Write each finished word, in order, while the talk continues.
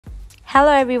Hello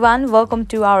everyone, welcome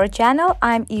to our channel.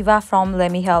 I'm Eva from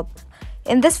Let Me Help.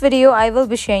 In this video, I will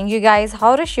be showing you guys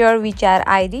how to share WeChat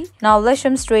ID. Now let's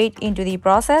jump straight into the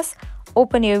process.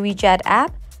 Open your WeChat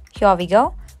app. Here we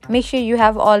go. Make sure you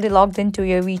have already logged into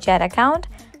your WeChat account.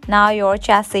 Now your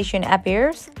chat session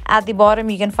appears. At the bottom,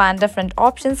 you can find different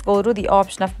options. Go to the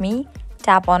option of me,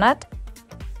 tap on it.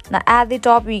 Now at the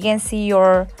top, you can see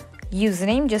your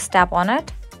username. Just tap on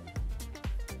it.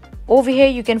 Over here,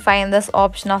 you can find this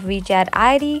option of WeChat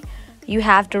ID. You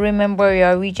have to remember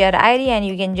your WeChat ID and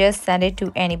you can just send it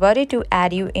to anybody to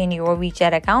add you in your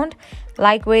WeChat account.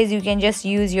 Likewise, you can just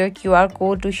use your QR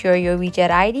code to share your WeChat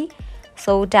ID.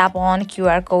 So tap on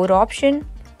QR code option.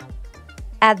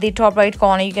 At the top right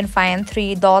corner, you can find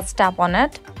three dots. Tap on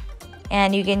it.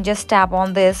 And you can just tap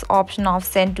on this option of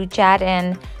send to chat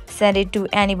and send it to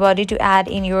anybody to add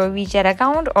in your WeChat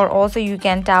account. Or also you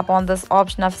can tap on this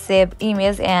option of save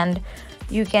image and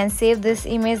you can save this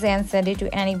image and send it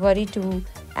to anybody to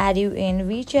add you in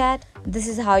WeChat. This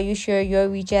is how you share your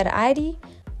WeChat ID.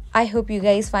 I hope you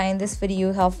guys find this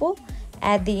video helpful.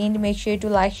 At the end, make sure to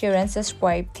like, share and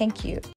subscribe. Thank you.